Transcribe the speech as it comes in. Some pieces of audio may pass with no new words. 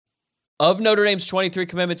Of Notre Dame's 23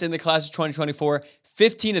 commitments in the class of 2024,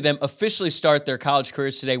 15 of them officially start their college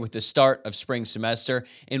careers today with the start of spring semester.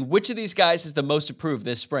 And which of these guys is the most approved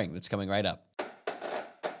this spring? That's coming right up.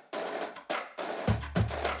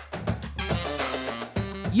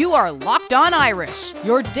 You are Locked On Irish,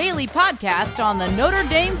 your daily podcast on the Notre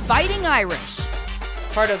Dame Fighting Irish.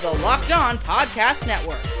 Part of the Locked On Podcast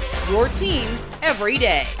Network, your team every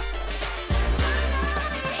day.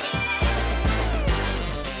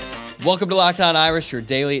 Welcome to Locked On Irish, your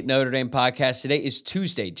daily Notre Dame podcast. Today is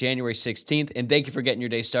Tuesday, January 16th, and thank you for getting your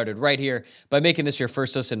day started right here by making this your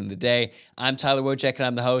first listen of the day. I'm Tyler Wojciak, and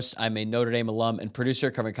I'm the host. I'm a Notre Dame alum and producer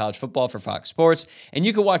covering college football for Fox Sports, and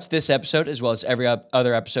you can watch this episode as well as every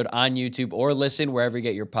other episode on YouTube or listen wherever you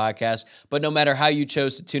get your podcasts. But no matter how you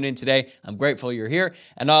chose to tune in today, I'm grateful you're here,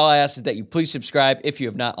 and all I ask is that you please subscribe if you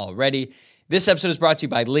have not already. This episode is brought to you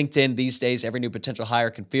by LinkedIn. These days, every new potential hire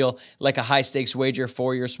can feel like a high-stakes wager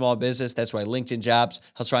for your small business. That's why LinkedIn Jobs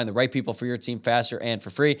helps find the right people for your team faster and for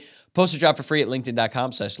free. Post a job for free at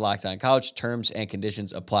linkedin.com/LockedOnCollege. Terms and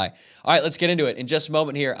conditions apply. All right, let's get into it. In just a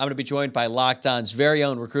moment here, I'm going to be joined by Locked On's very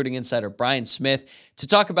own recruiting insider, Brian Smith, to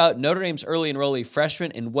talk about Notre Dame's early enrollee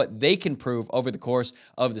freshmen and what they can prove over the course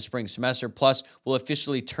of the spring semester. Plus, we'll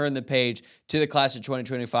officially turn the page to the class of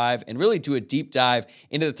 2025 and really do a deep dive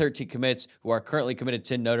into the 13 commits who are currently committed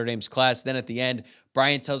to Notre Dame's class. Then at the end,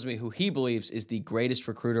 Brian tells me who he believes is the greatest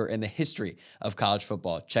recruiter in the history of college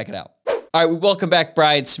football. Check it out. All right, we welcome back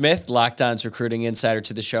Brian Smith, Locked On's recruiting insider,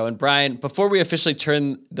 to the show. And Brian, before we officially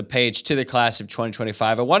turn the page to the class of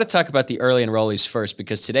 2025, I want to talk about the early enrollees first,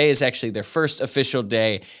 because today is actually their first official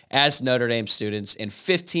day as Notre Dame students, and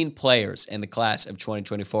 15 players in the class of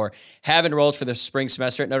 2024 have enrolled for the spring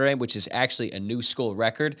semester at Notre Dame, which is actually a new school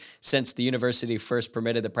record since the university first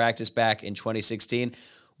permitted the practice back in 2016.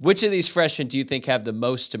 Which of these freshmen do you think have the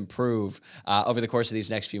most to improve over the course of these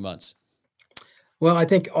next few months? Well, I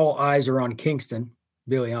think all eyes are on Kingston,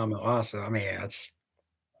 Billy Asa. I mean,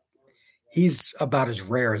 he's about as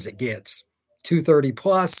rare as it gets. 230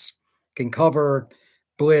 plus, can cover,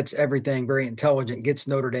 blitz, everything, very intelligent, gets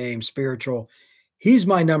Notre Dame, spiritual. He's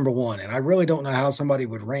my number one, and I really don't know how somebody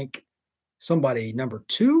would rank somebody number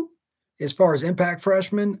two as far as impact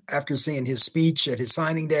freshman after seeing his speech at his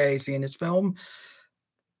signing day, seeing his film.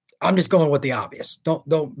 I'm just going with the obvious.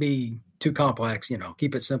 Don't be too complex,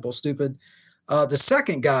 keep it simple, stupid. The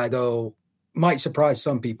second guy, though, might surprise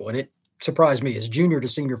some people, and it surprised me. His junior to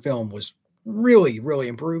senior film was really, really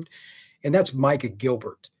improved, and that's Micah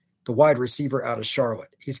Gilbert, the wide receiver out of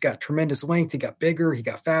Charlotte. He's got tremendous length. He got bigger. He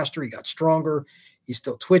got faster. He got stronger. He's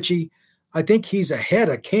still twitchy. I think he's ahead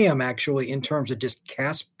of Cam, actually, in terms of just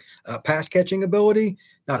pass-catching ability.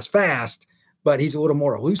 Not as fast, but he's a little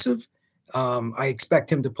more elusive. I expect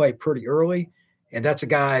him to play pretty early, and that's a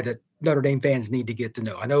guy that Notre Dame fans need to get to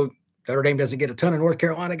know. I know Notre Dame doesn't get a ton of North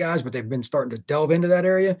Carolina guys, but they've been starting to delve into that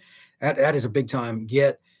area. That is a big-time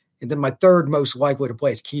get. And then my third most likely to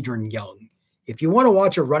play is Kedron Young. If you want to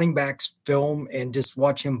watch a running back's film and just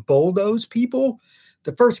watch him bulldoze people,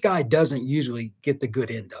 the first guy doesn't usually get the good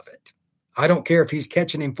end of it. I don't care if he's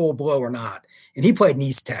catching him full blow or not. And he played in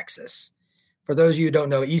East Texas. For those of you who don't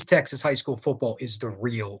know, East Texas high school football is the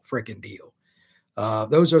real freaking deal.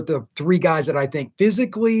 Those are the three guys that I think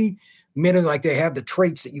physically – meaning like they have the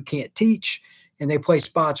traits that you can't teach, and they play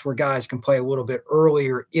spots where guys can play a little bit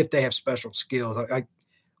earlier if they have special skills.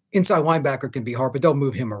 Inside linebacker can be hard, but they'll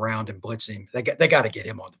move him around and blitz him. They got to get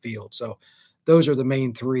him on the field. So those are the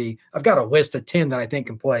main three. I've got a list of 10 that I think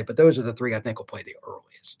can play, but those are the three I think will play the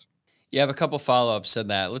earliest. You have a couple follow-ups on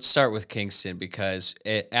that. Let's start with Kingston, because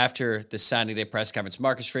after the signing day press conference,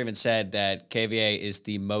 Marcus Freeman said that KVA is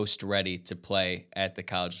the most ready to play at the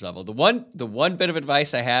college level. The one bit of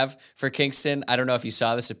advice I have for Kingston, I don't know if you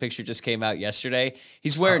saw this, a picture just came out yesterday.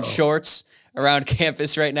 He's wearing shorts around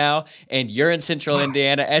campus right now, and you're in Central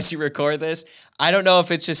Indiana as you record this. I don't know if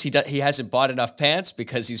it's just he hasn't bought enough pants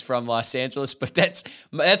because he's from Los Angeles, but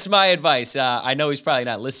that's my advice. I know he's probably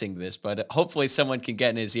not listening to this, but hopefully someone can get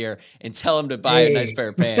in his ear and tell him to buy a nice pair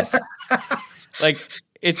of pants. Like,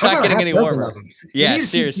 it's not getting any warmer. Yeah,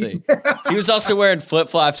 seriously. He was also wearing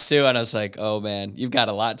flip-flops too, and I was like, oh man, you've got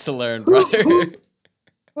a lot to learn, brother.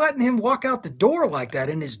 Letting him walk out the door like that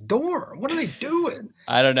in his dorm. What are they doing?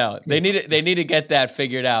 I don't know. They need to get that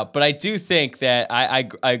figured out. But I do think that I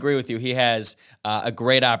agree with you. He has a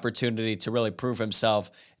great opportunity to really prove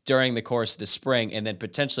himself during the course of the spring and then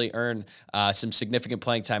potentially earn some significant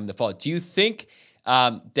playing time in the fall. Do you think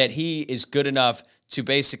that he is good enough to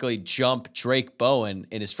basically jump Drake Bowen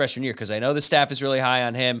in his freshman year? Because I know the staff is really high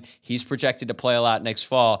on him. He's projected to play a lot next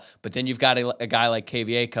fall, but then you've got a guy like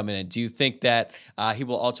KVA coming in. Do you think that he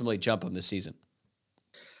will ultimately jump him this season?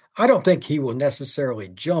 I don't think he will necessarily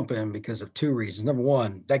jump him because of two reasons. Number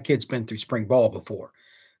one, that kid's been through spring ball before.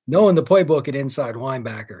 Knowing the playbook at inside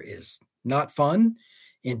linebacker is not fun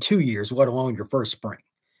in 2 years, let alone your first spring.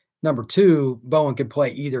 Number two, Bowen could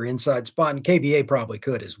play either inside spot, and KBA probably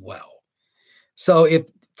could as well. So if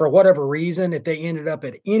for whatever reason, if they ended up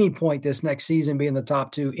at any point this next season being the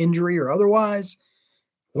top two, injury or otherwise,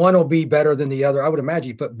 one will be better than the other. I would imagine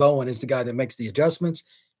you put Bowen as the guy that makes the adjustments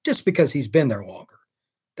just because he's been there longer.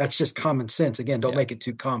 That's just common sense. Again, don't make it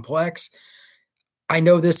too complex. I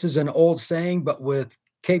know this is an old saying, but with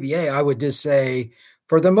KBA, I would just say,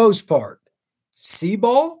 for the most part, see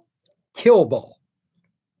ball, kill ball.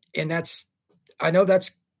 And I know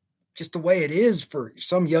that's just the way it is for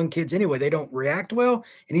some young kids anyway. They don't react well,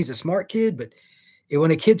 and he's a smart kid, but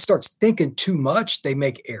when a kid starts thinking too much, they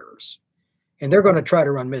make errors. And they're going to try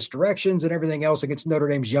to run misdirections and everything else against Notre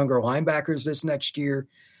Dame's younger linebackers this next year.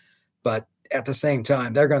 But at the same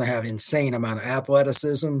time, they're going to have insane amount of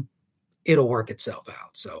athleticism. It'll work itself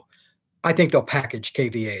out. So I think they'll package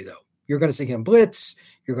KVA, though. You're going to see him blitz.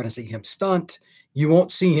 You're going to see him stunt. You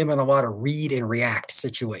won't see him in a lot of read and react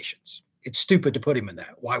situations. It's stupid to put him in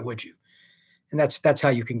that. Why would you? And that's how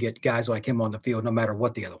you can get guys like him on the field, no matter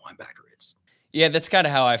what the other linebacker is. Yeah, that's kind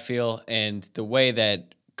of how I feel. And the way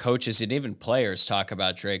that coaches and even players talk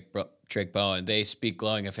about Drake Bowen, they speak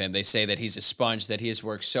glowing of him. They say that he's a sponge, that he has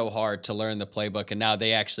worked so hard to learn the playbook, and now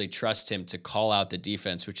they actually trust him to call out the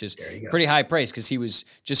defense, which is pretty high praise because he was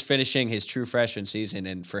just finishing his true freshman season,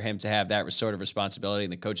 and for him to have that sort of responsibility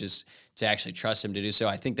and the coaches to actually trust him to do so,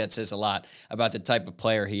 I think that says a lot about the type of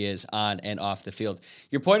player he is on and off the field.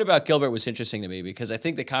 Your point about Gilbert was interesting to me because I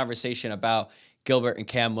think the conversation about Gilbert and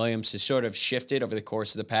Cam Williams has sort of shifted over the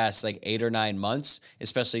course of the past 8 or 9 months,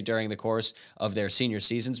 especially during the course of their senior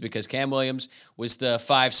seasons, because Cam Williams was the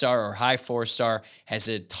 5-star or high 4-star, has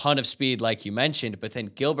a ton of speed like you mentioned, but then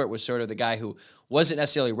Gilbert was sort of the guy who wasn't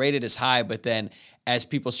necessarily rated as high, but then as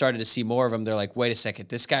people started to see more of him, they're like, wait a second,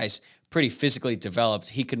 this guy's pretty physically developed.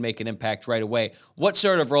 He could make an impact right away. What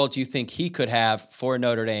sort of role do you think he could have for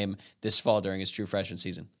Notre Dame this fall during his true freshman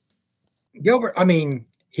season? Gilbert,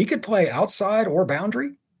 he could play outside or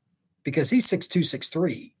boundary because he's 6'2",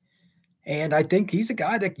 6'3". And I think he's a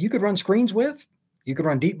guy that you could run screens with. You could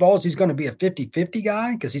run deep balls. He's going to be a 50-50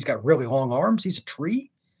 guy because he's got really long arms. He's a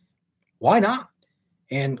tree. Why not?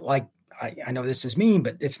 And I know this is mean,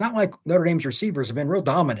 but it's not like Notre Dame's receivers have been real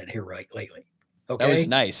dominant here lately. Okay? That was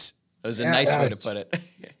nice. That was a nice way to put it.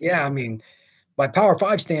 Yeah, by Power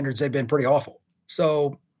 5 standards, they've been pretty awful.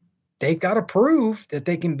 So they've got to prove that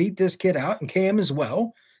they can beat this kid out, and Cam as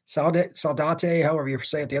well. Saldate, however you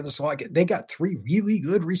say it, the other slot. They got 3 really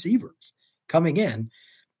good receivers coming in.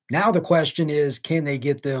 Now the question is, can they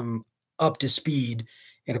get them up to speed?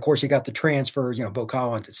 And of course, you got the transfers, Bo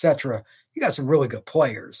Collins, etc. You got some really good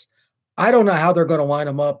players. I don't know how they're going to line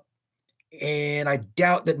them up, and I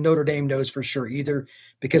doubt that Notre Dame knows for sure either,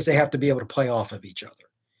 because they have to be able to play off of each other.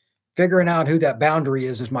 Figuring out who that boundary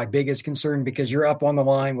is my biggest concern, because you're up on the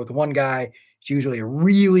line with one guy. It's usually a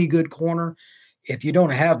really good corner. If you don't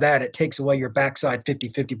have that, it takes away your backside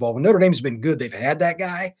 50-50 ball. When Notre Dame's been good, they've had that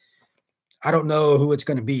guy. I don't know who it's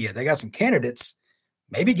going to be yet. They got some candidates.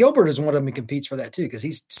 Maybe Gilbert is one of them and competes for that too, because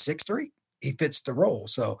he's 6'3". He fits the role.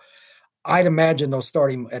 So I'd imagine they'll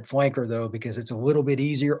start him at flanker, though, because it's a little bit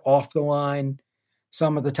easier off the line.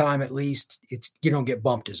 Some of the time, at least, you don't get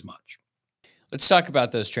bumped as much. Let's talk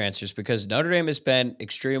about those transfers, because Notre Dame has been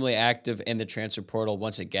extremely active in the transfer portal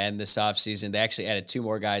once again this offseason. They actually added 2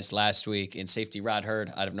 more guys last week in safety Rod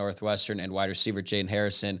Hurd out of Northwestern and wide receiver Jaden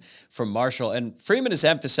Harrison from Marshall. And Freeman has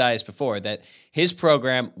emphasized before that his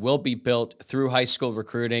program will be built through high school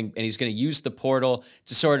recruiting, and he's going to use the portal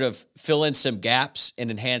to sort of fill in some gaps and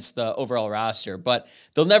enhance the overall roster. But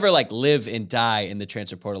they'll never live and die in the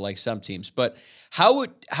transfer portal like some teams. But how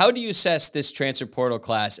do you assess this transfer portal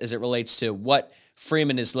class as it relates to what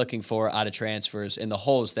Freeman is looking for out of transfers and the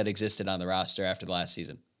holes that existed on the roster after the last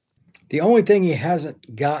season? The only thing he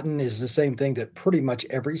hasn't gotten is the same thing that pretty much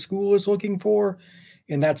every school is looking for,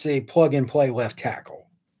 and that's a plug-and-play left tackle.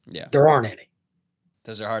 Yeah. There aren't any.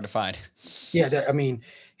 Those are hard to find. Yeah,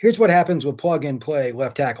 here's what happens with plug-and-play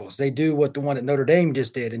left tackles. They do what the one at Notre Dame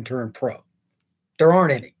just did and turn pro. There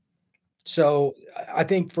aren't any. So I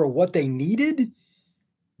think for what they needed,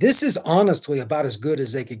 this is honestly about as good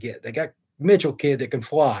as they could get. They got Mitchell kid that can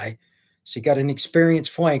fly. So you got an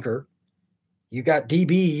experienced flanker. You got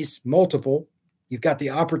DBs, multiple. You've got the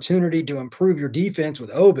opportunity to improve your defense with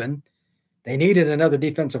Oben. They needed another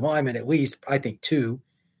defensive lineman, at least, I think 2.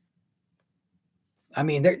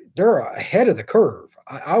 They're ahead of the curve.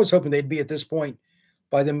 I was hoping they'd be at this point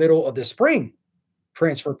by the middle of the spring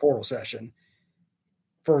transfer portal session.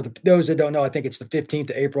 For those that don't know, I think it's the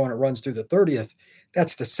 15th of April and it runs through the 30th.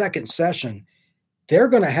 That's the second session. They're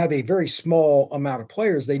going to have a very small amount of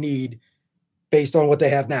players they need based on what they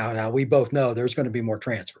have now. Now, we both know there's going to be more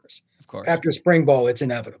transfers. Of course. After spring ball, it's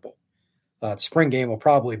inevitable. The spring game will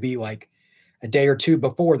probably be like a day or two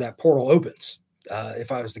before that portal opens,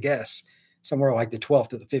 if I was to guess, somewhere like the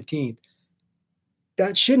 12th or the 15th.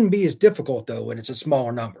 That shouldn't be as difficult, though, when it's a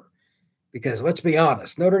smaller number. Because let's be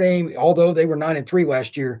honest, Notre Dame, although they were 9-3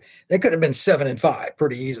 last year, they could have been 7-5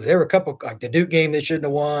 pretty easily. There were a couple, like the Duke game they shouldn't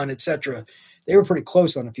have won, etc. They were pretty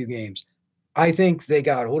close on a few games. I think they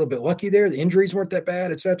got a little bit lucky there. The injuries weren't that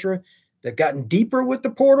bad, etc. They've gotten deeper with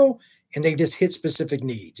the portal, and they just hit specific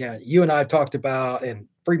needs. Yeah, you and I have talked about, and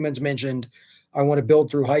Friedman's mentioned, I want to build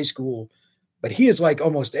through high school, but he is like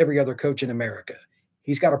almost every other coach in America.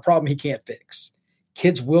 He's got a problem he can't fix.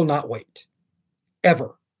 Kids will not wait,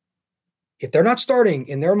 ever. If they're not starting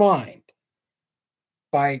in their mind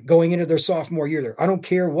by going into their sophomore year there, I don't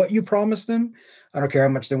care what you promised them. I don't care how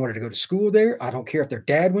much they wanted to go to school there. I don't care if their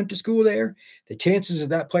dad went to school there. The chances of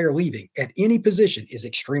that player leaving at any position is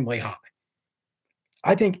extremely high.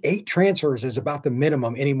 I think 8 transfers is about the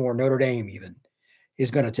minimum anymore Notre Dame even is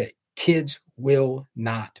going to take. Kids will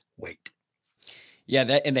not wait.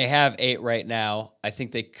 Yeah, and they have 8 right now. I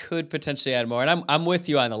think they could potentially add more. And I'm with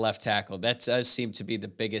you on the left tackle. That does seem to be the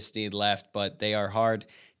biggest need left, but they are hard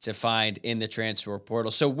to find in the transfer portal.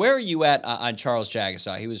 So where are you at on Charles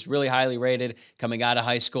Jagasaw? He was really highly rated coming out of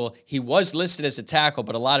high school. He was listed as a tackle,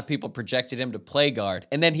 but a lot of people projected him to play guard.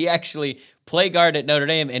 And then he actually played guard at Notre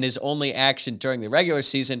Dame in his only action during the regular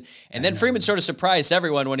season. And then Freeman sort of surprised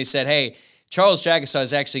everyone when he said, hey, Charles Jagasaw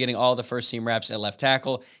is actually getting all the first-team reps at left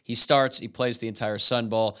tackle. He starts, he plays the entire Sun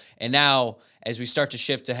Bowl, and now as we start to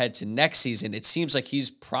shift ahead to next season, it seems like he's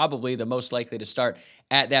probably the most likely to start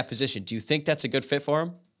at that position. Do you think that's a good fit for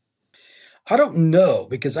him? I don't know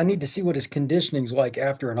because I need to see what his conditioning's like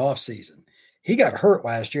after an off season. He got hurt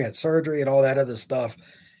last year, had surgery and all that other stuff.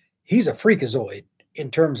 He's a freakazoid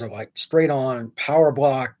in terms of like straight on power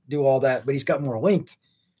block, do all that, but he's got more length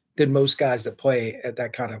than most guys that play at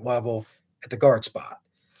that kind of level at the guard spot.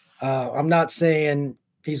 I'm not saying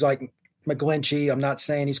he's like McGlinchey. I'm not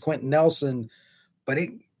saying he's Quentin Nelson, but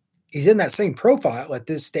he's in that same profile at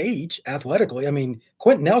this stage athletically. I mean,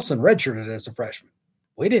 Quentin Nelson redshirted as a freshman.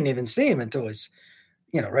 We didn't even see him until his,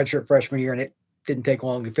 redshirt freshman year, and it didn't take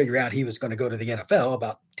long to figure out he was going to go to the NFL,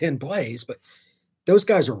 about 10 plays, but those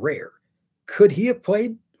guys are rare. Could he have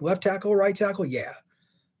played left tackle or right tackle? Yeah.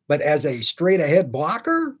 But as a straight ahead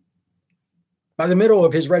blocker, by the middle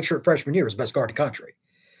of his redshirt freshman year, was best guard in the country.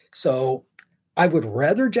 So I would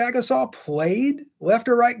rather Jagasaw played left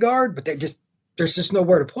or right guard, but there's just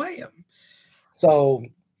nowhere to play him. So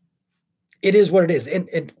it is what it is.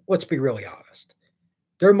 And let's be really honest.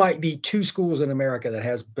 There might be 2 schools in America that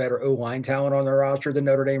has better O-line talent on their roster than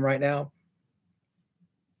Notre Dame right now.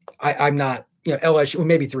 I'm not, LSU,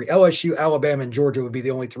 maybe 3. LSU, Alabama, and Georgia would be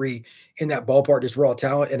the only 3 in that ballpark, just raw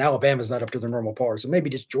talent. And Alabama's not up to their normal par. So maybe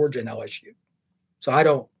just Georgia and LSU. So I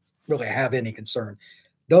don't really have any concern.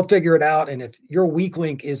 They'll figure it out. And if your weak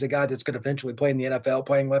link is a guy that's going to eventually play in the NFL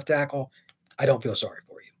playing left tackle, I don't feel sorry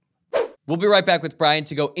for you. We'll be right back with Brian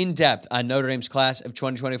to go in depth on Notre Dame's class of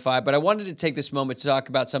 2025, but I wanted to take this moment to talk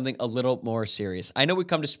about something a little more serious. I know we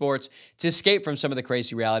come to sports to escape from some of the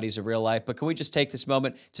crazy realities of real life, but can we just take this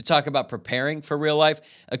moment to talk about preparing for real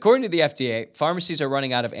life? According to the FDA, pharmacies are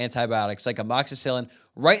running out of antibiotics like amoxicillin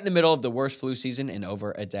right in the middle of the worst flu season in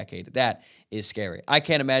over a decade. That is scary. I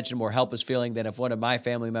can't imagine a more helpless feeling than if one of my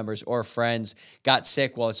family members or friends got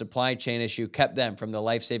sick while a supply chain issue kept them from the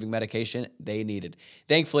life-saving medication they needed.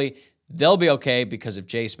 Thankfully, they'll be okay because of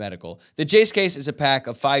Jace Medical. The Jace case is a pack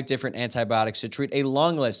of 5 different antibiotics to treat a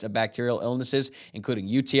long list of bacterial illnesses, including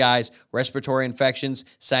UTIs, respiratory infections,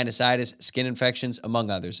 sinusitis, skin infections,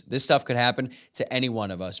 among others. This stuff could happen to any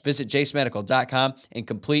one of us. Visit jacemedical.com and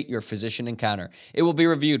complete your physician encounter. It will be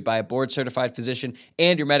reviewed by a board-certified physician,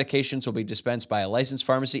 and your medications will be dispensed by a licensed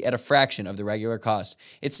pharmacy at a fraction of the regular cost.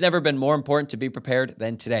 It's never been more important to be prepared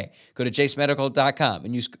than today. Go to jacemedical.com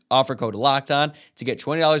and use offer code LOCKEDON to get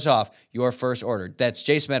 $20 off your first order. That's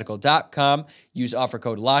jacemedical.com. Use offer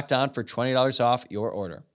code LOCKEDON for $20 off your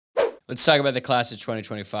order. Let's talk about the class of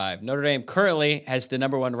 2025. Notre Dame currently has the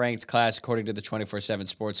number 1 ranked class according to the 24/7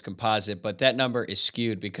 Sports Composite, but that number is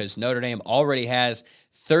skewed because Notre Dame already has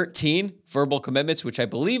 13 verbal commitments, which I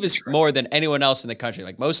believe is more than anyone else in the country.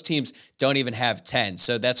 Like most teams don't even have 10.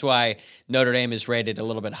 So that's why Notre Dame is rated a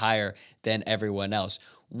little bit higher than everyone else.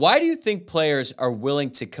 Why do you think players are willing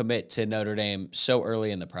to commit to Notre Dame so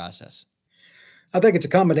early in the process? I think it's a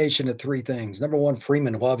combination of 3 things. Number one,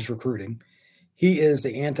 Freeman loves recruiting. He is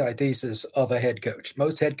the antithesis of a head coach.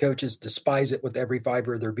 Most head coaches despise it with every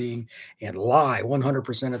fiber of their being and lie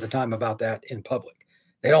 100% of the time about that in public.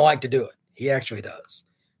 They don't like to do it. He actually does.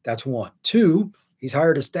 That's one. Two, he's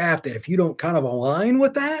hired a staff that if you don't kind of align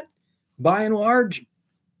with that, by and large,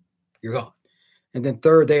 you're gone. And then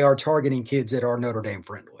third, they are targeting kids that are Notre Dame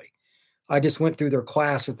friendly. I just went through their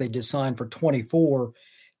class that they just signed for 24.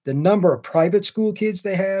 The number of private school kids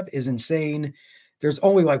they have is insane. There's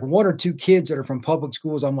only like one or two kids that are from public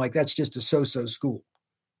schools. I'm like, that's just a so-so school.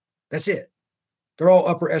 That's it. They're all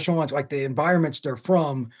upper echelons. Like the environments they're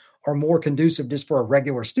from are more conducive just for a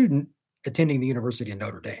regular student attending the University of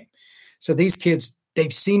Notre Dame. So these kids,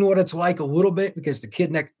 they've seen what it's like a little bit because the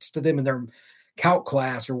kid next to them in their calc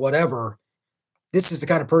class or whatever, this is the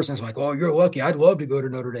kind of person that's like, oh, you're lucky. I'd love to go to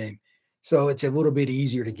Notre Dame. So it's a little bit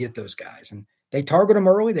easier to get those guys. And they target them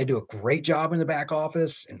early. They do a great job in the back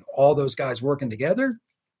office, and all those guys working together,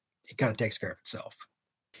 it kind of takes care of itself.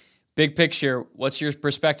 Big picture, what's your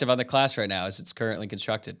perspective on the class right now as it's currently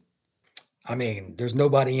constructed? I mean, there's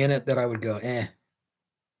nobody in it that I would go,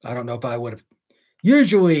 I don't know if I would have.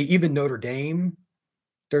 Usually, even Notre Dame,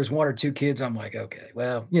 there's one or two kids I'm like, okay,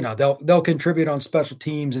 well, they'll contribute on special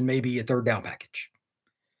teams and maybe a third down package,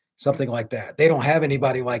 something like that. They don't have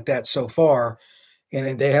anybody like that so far.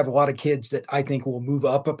 And they have a lot of kids that I think will move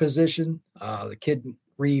up a position. The kid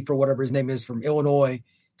Reed, for whatever his name is, from Illinois,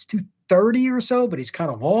 he's 230 or so, but he's kind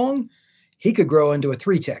of long. He could grow into a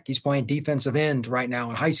 3-tech. He's playing defensive end right now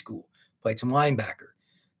in high school, played some linebacker.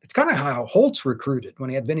 It's kind of how Holtz recruited when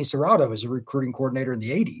he had Vinny Serrato as a recruiting coordinator in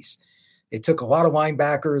the 80s. They took a lot of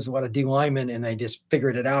linebackers, a lot of D linemen, and they just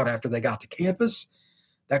figured it out after they got to campus.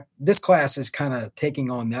 That this class is kind of taking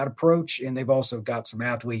on that approach, and they've also got some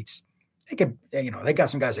athletes. They got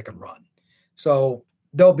some guys that can run. So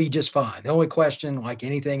they'll be just fine. The only question, like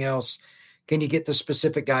anything else, can you get the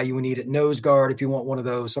specific guy you need at nose guard if you want one of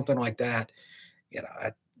those, something like that?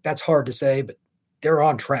 That's hard to say, but they're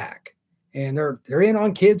on track. And they're in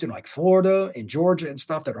on kids in like Florida and Georgia and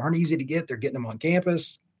stuff that aren't easy to get. They're getting them on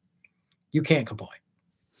campus. You can't complain.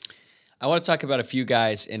 I want to talk about a few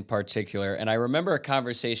guys in particular, and I remember a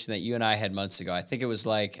conversation that you and I had months ago. I think it was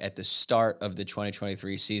like at the start of the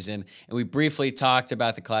 2023 season, and we briefly talked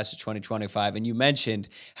about the class of 2025, and you mentioned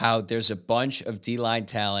how there's a bunch of D-line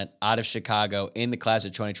talent out of Chicago in the class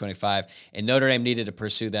of 2025, and Notre Dame needed to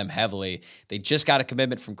pursue them heavily. They just got a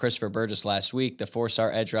commitment from Christopher Burgess last week, the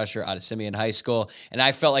 4-star edge rusher out of Simeon High School, and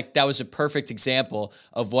I felt like that was a perfect example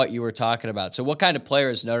of what you were talking about. So what kind of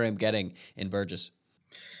player is Notre Dame getting in Burgess?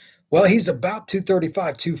 Well, he's about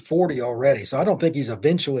 235, 240 already. So I don't think he's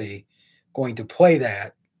eventually going to play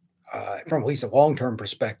that from at least a long-term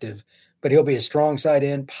perspective. But he'll be a strong side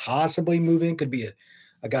end, possibly move in. Could be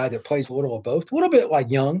a guy that plays a little of both. A little bit like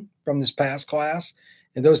Young from this past class.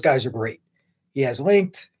 And those guys are great. He has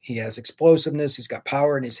length. He has explosiveness. He's got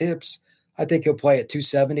power in his hips. I think he'll play at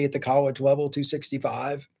 270 at the college level,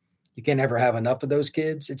 265. You can never have enough of those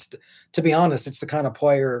kids. To be honest, it's the kind of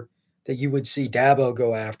player that you would see Dabo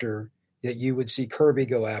go after, that you would see Kirby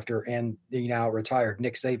go after, and the now retired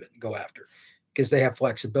Nick Saban go after, because they have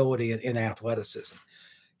flexibility in athleticism.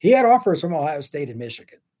 He had offers from Ohio State and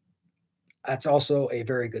Michigan. That's also a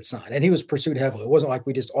very good sign. And he was pursued heavily. It wasn't like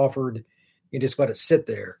we just offered and just let it sit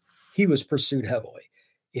there. He was pursued heavily.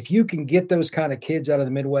 If you can get those kind of kids out of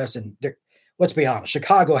the Midwest, and let's be honest,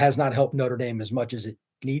 Chicago has not helped Notre Dame as much as it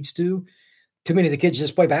needs to. Too many of the kids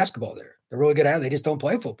just play basketball there. They're really good at it. They just don't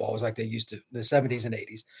play football as like they used to in the 70s and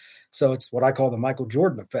 80s. So it's what I call the Michael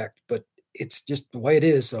Jordan effect, but it's just the way it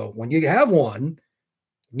is. So when you have one,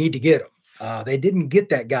 you need to get them. They didn't get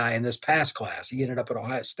that guy in this past class. He ended up at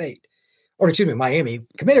Ohio State. Or excuse me, Miami.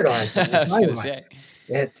 Committed to Ohio State.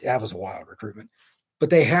 That was a wild recruitment.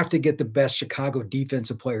 But they have to get the best Chicago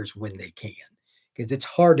defensive players when they can. Because it's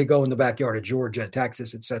hard to go in the backyard of Georgia,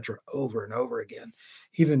 Texas, et cetera, over and over again,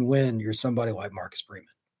 even when you're somebody like Marcus Freeman.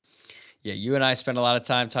 Yeah, you and I spent a lot of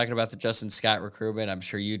time talking about the Justin Scott recruitment. I'm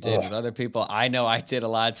sure you did with other people. I know I did a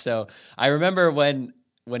lot. So I remember when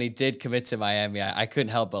he did commit to Miami, I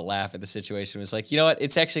couldn't help but laugh at the situation. It was like, you know what?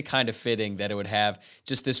 It's actually kind of fitting that it would have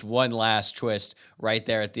just this one last twist right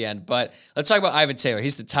there at the end. But let's talk about Ivan Taylor.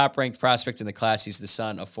 He's the top-ranked prospect in the class. He's the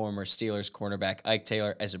son of former Steelers cornerback Ike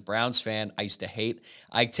Taylor. As a Browns fan, I used to hate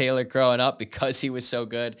Ike Taylor growing up because he was so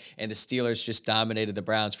good, and the Steelers just dominated the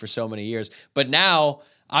Browns for so many years. But now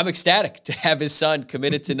I'm ecstatic to have his son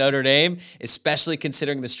committed to Notre Dame, especially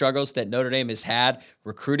considering the struggles that Notre Dame has had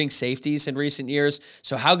recruiting safeties in recent years.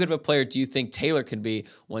 So how good of a player do you think Taylor can be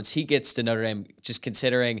once he gets to Notre Dame, just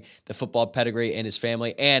considering the football pedigree in his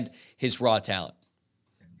family and his raw talent?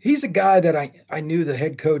 He's a guy that I knew the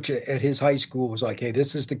head coach at his high school was like, hey,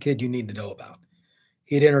 this is the kid you need to know about.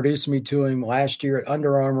 He'd introduced me to him last year at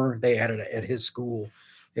Under Armour. They had it at his school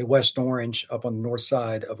at West Orange up on the north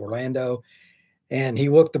side of Orlando. And he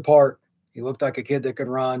looked the part. He looked like a kid that could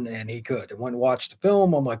run, and he could. And when I watched the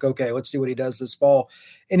film, I'm like, okay, let's see what he does this fall.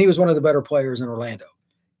 And he was one of the better players in Orlando.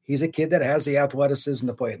 He's a kid that has the athleticism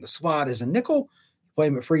to play in the slot as a nickel, play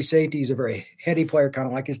him at free safety. He's a very heady player, kind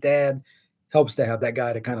of like his dad. Helps to have that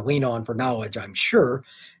guy to kind of lean on for knowledge, I'm sure.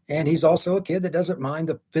 And he's also a kid that doesn't mind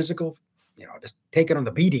the physical, just taking on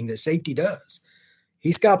the beating that safety does.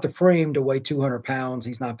 He's got the frame to weigh 200 pounds.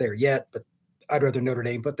 He's not there yet, but I'd rather Notre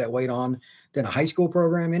Dame put that weight on than a high school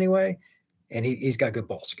program anyway. And he's got good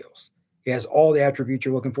ball skills. He has all the attributes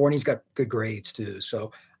you're looking for, and he's got good grades too.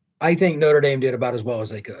 So I think Notre Dame did about as well as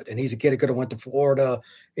they could. And he's a kid that could have went to Florida.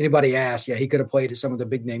 Anybody asked, yeah, he could have played at some of the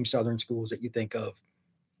big name Southern schools that you think of.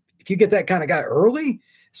 If you get that kind of guy early,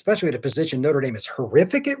 especially at a position Notre Dame is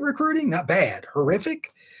horrific at recruiting, not bad,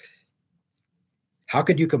 horrific, how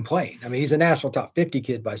could you complain? I mean, he's a national top 50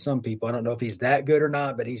 kid by some people. I don't know if he's that good or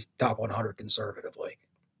not, but he's top 100 conservatively.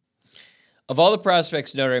 Of all the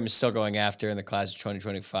prospects Notre Dame is still going after in the class of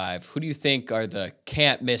 2025, who do you think are the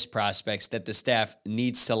can't-miss prospects that the staff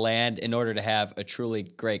needs to land in order to have a truly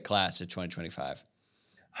great class of 2025?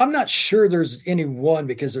 I'm not sure there's any one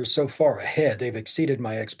because they're so far ahead. They've exceeded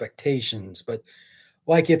my expectations. But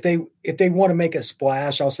like if they want to make a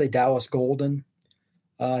splash, I'll say Dallas Golden.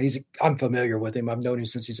 I'm familiar with him. I've known him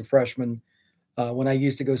since he's a freshman. When I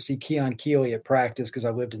used to go see Keon Keeley at practice because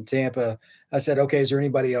I lived in Tampa, I said, okay, is there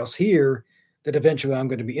anybody else here that eventually I'm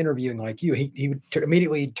going to be interviewing like you? He would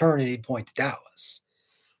immediately turn and he'd point to Dallas.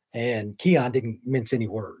 And Keon didn't mince any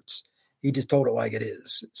words. He just told it like it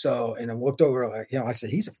is. So, and I looked over, I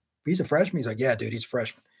said, he's a freshman. He's like, yeah, dude, he's a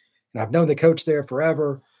freshman. And I've known the coach there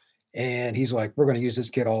forever. And he's like, we're going to use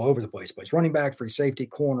this kid all over the place. But he's running back, free safety,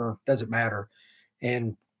 corner, doesn't matter.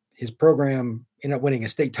 And his program ended up winning a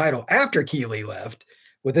state title after Keeley left,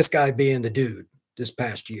 with this guy being the dude this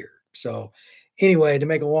past year. So anyway, to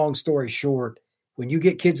make a long story short, when you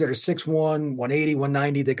get kids that are 6'1", 180,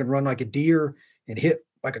 190, they can run like a deer and hit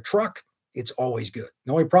like a truck, it's always good.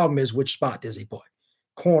 The only problem is which spot does he play?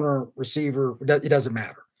 Corner, receiver, it doesn't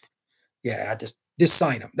matter. Yeah, just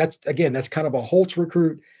sign him. That's kind of a Holtz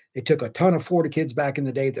recruit. They took a ton of Florida kids back in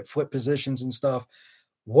the day that flip positions and stuff.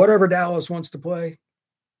 Whatever Dallas wants to play,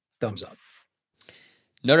 thumbs up.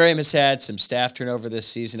 Notre Dame has had some staff turnover this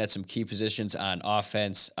season at some key positions on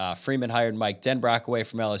offense. Freeman hired Mike Denbrock away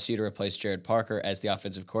from LSU to replace Jared Parker as the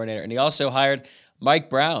offensive coordinator. And he also hired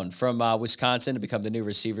Mike Brown from Wisconsin to become the new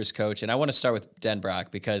receivers coach. And I want to start with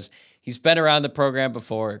Denbrock because he's been around the program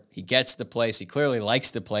before. He gets the place. He clearly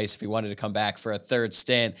likes the place if he wanted to come back for a third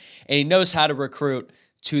stint. And he knows how to recruit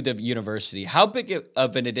to the university. How big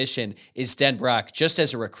of an addition is Denbrock just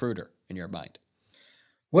as a recruiter in your mind?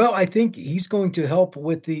 Well, I think he's going to help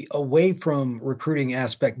with the away from recruiting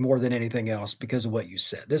aspect more than anything else because of what you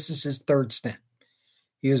said. This is his third stint.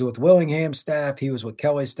 He was with Willingham's staff, he was with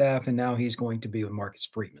Kelly's staff, and now he's going to be with Marcus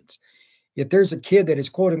Freeman's. If there's a kid that is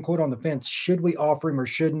quote unquote on the fence, should we offer him or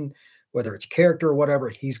shouldn't, whether it's character or whatever,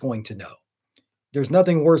 he's going to know. There's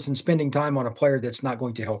nothing worse than spending time on a player that's not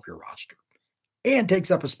going to help your roster and takes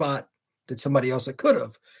up a spot that somebody else that could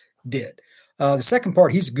have did. The second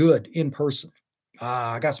part, he's good in person.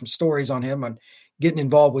 I got some stories on him on getting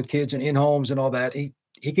involved with kids and in homes and all that.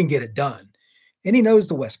 He can get it done. And he knows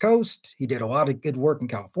the West Coast. He did a lot of good work in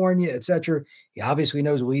California, et cetera. He obviously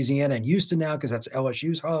knows Louisiana and Houston now because that's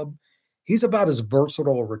LSU's hub. He's about as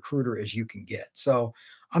versatile a recruiter as you can get. So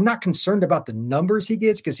I'm not concerned about the numbers he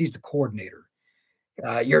gets because he's the coordinator.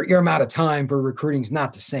 Your amount of time for recruiting is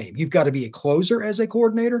not the same. You've got to be a closer as a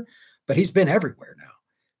coordinator, but he's been everywhere now.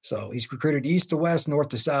 So he's recruited east to west, north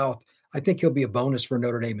to south. I think he'll be a bonus for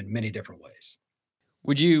Notre Dame in many different ways.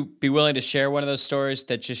 Would you be willing to share one of those stories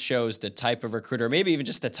that just shows the type of recruiter, maybe even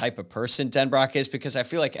just the type of person Denbrock is? Because I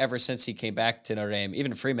feel like ever since he came back to Notre Dame,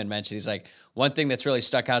 even Freeman mentioned, he's like, one thing that's really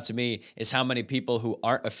stuck out to me is how many people who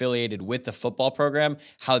aren't affiliated with the football program,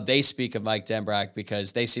 how they speak of Mike Denbrock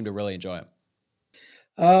because they seem to really enjoy him.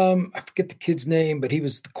 I forget the kid's name, but he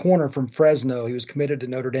was the corner from Fresno. He was committed to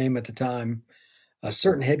Notre Dame at the time. A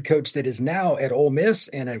certain head coach that is now at Ole Miss,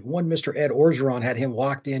 and one Mr. Ed Orgeron had him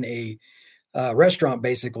locked in a restaurant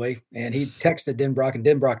basically, and he texted Denbrock, and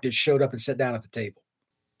Denbrock just showed up and sat down at the table.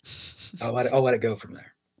 I'll let it go from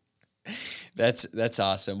there. That's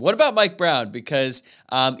awesome. What about Mike Brown? Because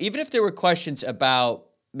even if there were questions about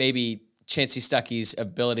maybe Chancey Stuckey's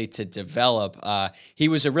ability to develop. He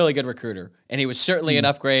was a really good recruiter, and he was certainly an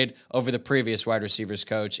upgrade over the previous wide receivers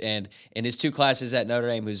coach. And in his 2 classes at Notre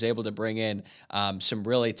Dame, he was able to bring in some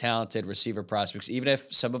really talented receiver prospects. Even if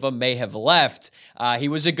some of them may have left, he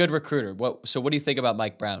was a good recruiter. So what do you think about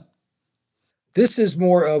Mike Brown? This is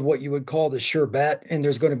more of what you would call the sure bet, and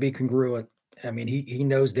there's going to be congruent. I mean, he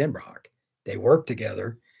knows Denbrock. They work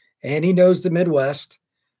together, and he knows the Midwest.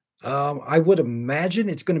 I would imagine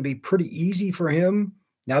it's going to be pretty easy for him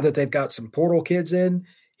now that they've got some portal kids in.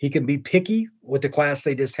 He can be picky with the class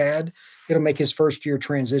they just had. It'll make his first year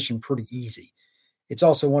transition pretty easy. It's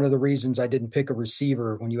also one of the reasons I didn't pick a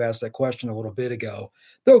receiver when you asked that question a little bit ago.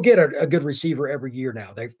 They'll get a good receiver every year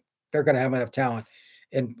now. They're going to have enough talent.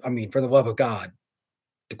 And I mean, for the love of God,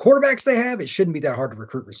 the quarterbacks they have, it shouldn't be that hard to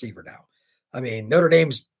recruit receiver now. I mean, Notre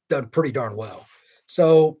Dame's done pretty darn well.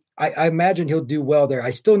 So I imagine he'll do well there.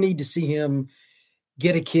 I still need to see him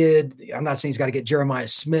get a kid. I'm not saying he's got to get Jeremiah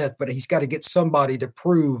Smith, but he's got to get somebody to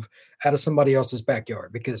prove out of somebody else's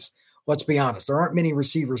backyard, because let's be honest, there aren't many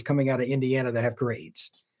receivers coming out of Indiana that have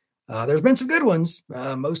grades. There's been some good ones.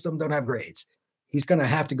 Most of them don't have grades. He's going to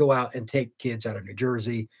have to go out and take kids out of New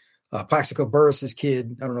Jersey. Plaxico Burris's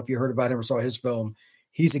kid, I don't know if you heard about him or saw his film.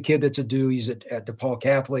 He's a kid that's a do. He's at DePaul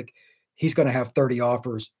Catholic. He's going to have 30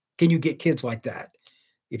 offers. Can you get kids like that?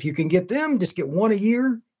 If you can get them, just get one a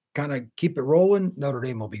year, kind of keep it rolling, Notre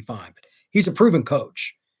Dame will be fine. But he's a proven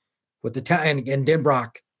coach. With the talent, and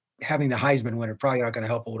Denbrock having the Heisman winner probably not going to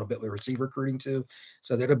help a little bit with receiver recruiting too.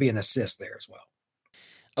 So there'll be an assist there as well.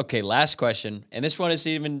 Okay, last question, and this one is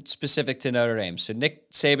even specific to Notre Dame. So Nick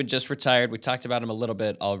Saban just retired. We talked about him a little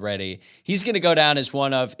bit already. He's going to go down as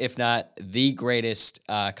one of, if not the greatest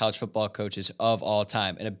college football coaches of all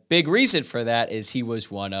time. And a big reason for that is he was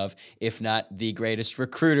one of, if not the greatest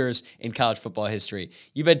recruiters in college football history.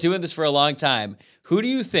 You've been doing this for a long time. Who do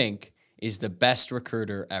you think is the best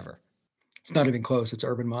recruiter ever? It's not even close. It's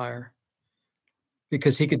Urban Meyer,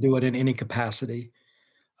 because he could do it in any capacity.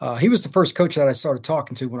 He was the first coach that I started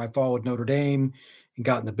talking to when I followed Notre Dame and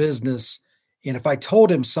got in the business. And if I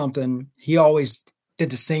told him something, he always did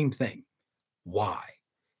the same thing. Why?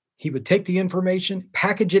 He would take the information,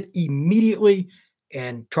 package it immediately,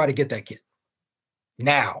 and try to get that kid.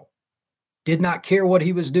 Now, did not care what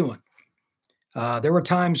he was doing. There were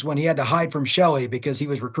times when he had to hide from Shelley because he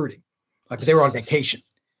was recruiting, like they were on vacation.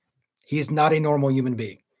 He is not a normal human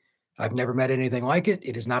being. I've never met anything like it.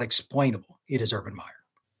 It is not explainable. It is Urban Meyer.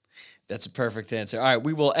 That's a perfect answer. All right,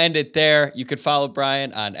 we will end it there. You could follow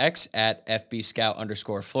Brian on X at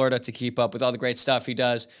FBScout_Florida to keep up with all the great stuff he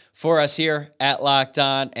does for us here at Locked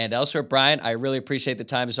On and elsewhere. Brian, I really appreciate the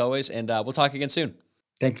time as always, and we'll talk again soon.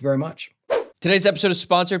 Thank you very much. Today's episode is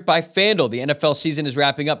sponsored by FanDuel. The NFL season is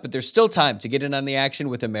wrapping up, but there's still time to get in on the action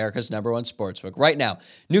with America's #1 sportsbook. Right now,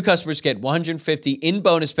 new customers get $150 in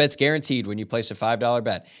bonus bets guaranteed when you place a $5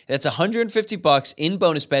 bet. That's $150 in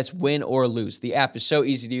bonus bets, win or lose. The app is so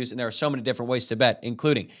easy to use, and there are so many different ways to bet,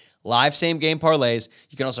 including live same-game parlays.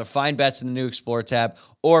 You can also find bets in the new Explore tab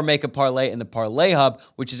or make a parlay in the Parlay Hub,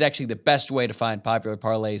 which is actually the best way to find popular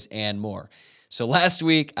parlays and more. So last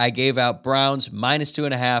week, I gave out Browns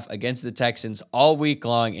 -2.5 against the Texans all week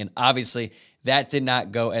long, and obviously that did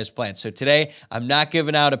not go as planned. So today, I'm not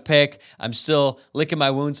giving out a pick. I'm still licking my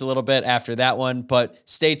wounds a little bit after that one, but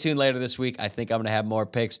stay tuned later this week. I think I'm going to have more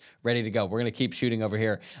picks ready to go. We're going to keep shooting over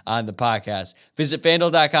here on the podcast. Visit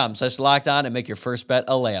FanDuel.com/lockedon and make your first bet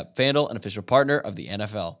a layup. FanDuel, an official partner of the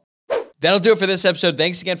NFL. That'll do it for this episode.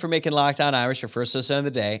 Thanks again for making Locked On Irish your first listen of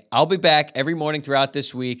the day. I'll be back every morning throughout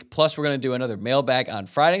this week. Plus, we're going to do another mailbag on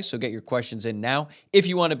Friday, so get your questions in now if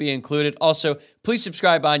you want to be included. Also, please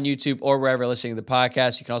subscribe on YouTube or wherever you're listening to the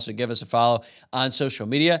podcast. You can also give us a follow on social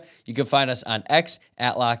media. You can find us on X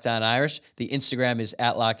at Locked On Irish. The Instagram is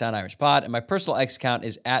at Locked On Irish Pod, and my personal X account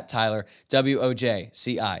is at Tyler,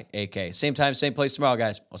 WOJCIAK. Same time, same place tomorrow,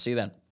 guys. I'll see you then.